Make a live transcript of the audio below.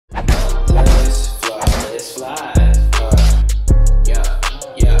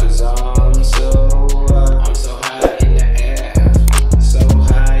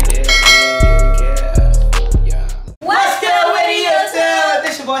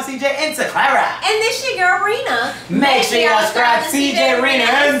CJ and Clara. And this your girl Rina. Make sure y'all subscribe to CJ, Rina,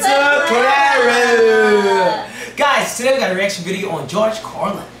 and Clara. Guys, today we got a reaction video on George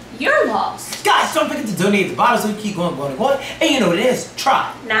Carlin. You're lost. Guys, don't forget to donate at the bottom so we keep going. And you know what it is.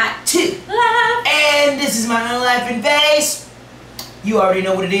 Try not to laugh. And this is my laughing face. You already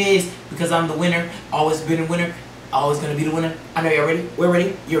know what it is because I'm the winner. Always been a winner. Always gonna be the winner. I know you're ready. We're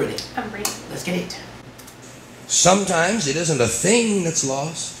ready. You're ready. I'm ready. Let's get it. Sometimes it isn't a thing that's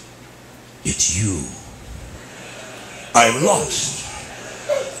lost. It's you. I'm lost.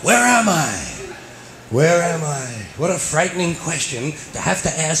 Where am I? Where am I? What a frightening question to have to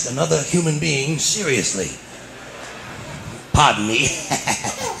ask another human being seriously. Pardon me.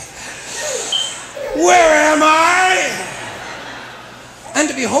 Where am I? And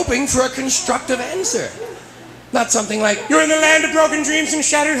to be hoping for a constructive answer. Not something like, you're in the land of broken dreams and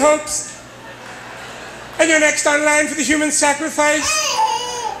shattered hopes. And you're next on line for the human sacrifice.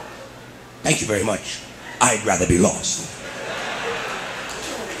 Thank you very much. I'd rather be lost.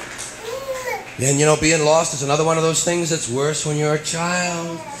 And you know, being lost is another one of those things that's worse when you're a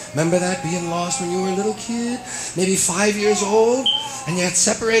child. Remember that? Being lost when you were a little kid? Maybe 5 years old? And you got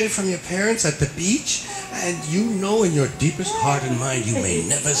separated from your parents at the beach? And you know in your deepest heart and mind you may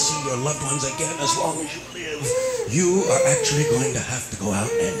never see your loved ones again as long as you live. You are actually going to have to go out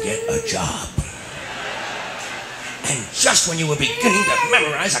and get a job. And just when you were beginning to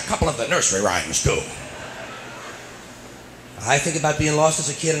memorize a couple of the nursery rhymes, too. I think about being lost as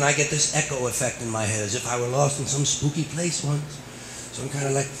a kid and I get this echo effect in my head as if I were lost in some spooky place once. So I'm kind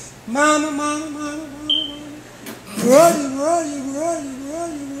of like, Mama, Mama, Mama, Mama, Mama. Where are you, where are you, where are you, where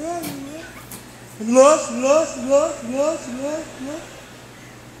are you, where are you, where are you? I'm lost, lost, lost, lost, lost, lost.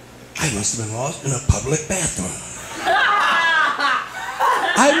 I must have been lost in a public bathroom.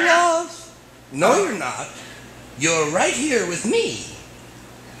 I'm lost. No, you're not. You're right here with me.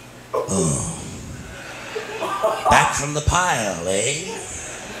 Oh. Back from the pile, eh?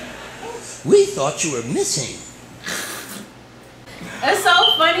 We thought you were missing. It's so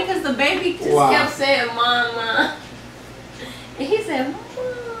funny because the baby just kept saying Mama. And he said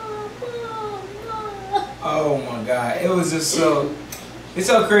Mama, Mama. Oh my God. It was just so, it's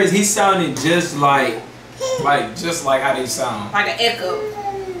so crazy. He sounded just like how they sound. Like an echo.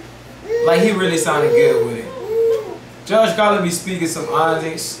 Like he really sounded good with it. George Carlin be speaking some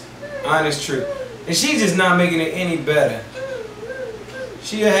honest truth. And she's just not making it any better.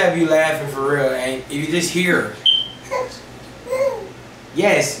 She'll have you laughing for real, and if you just hear her.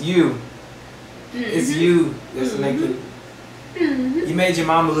 Yes, you. It's you that's making. You made your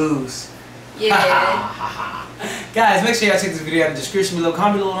mama lose. Yeah. Guys, make sure y'all check this video out in the description below,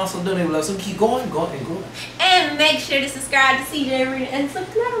 comment below, and also donate below. So keep going. And make sure to subscribe to CJ, Rina, and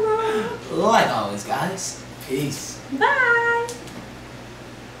Clara. Like always, guys. Peace. Bye.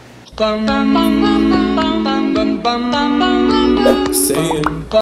 Saying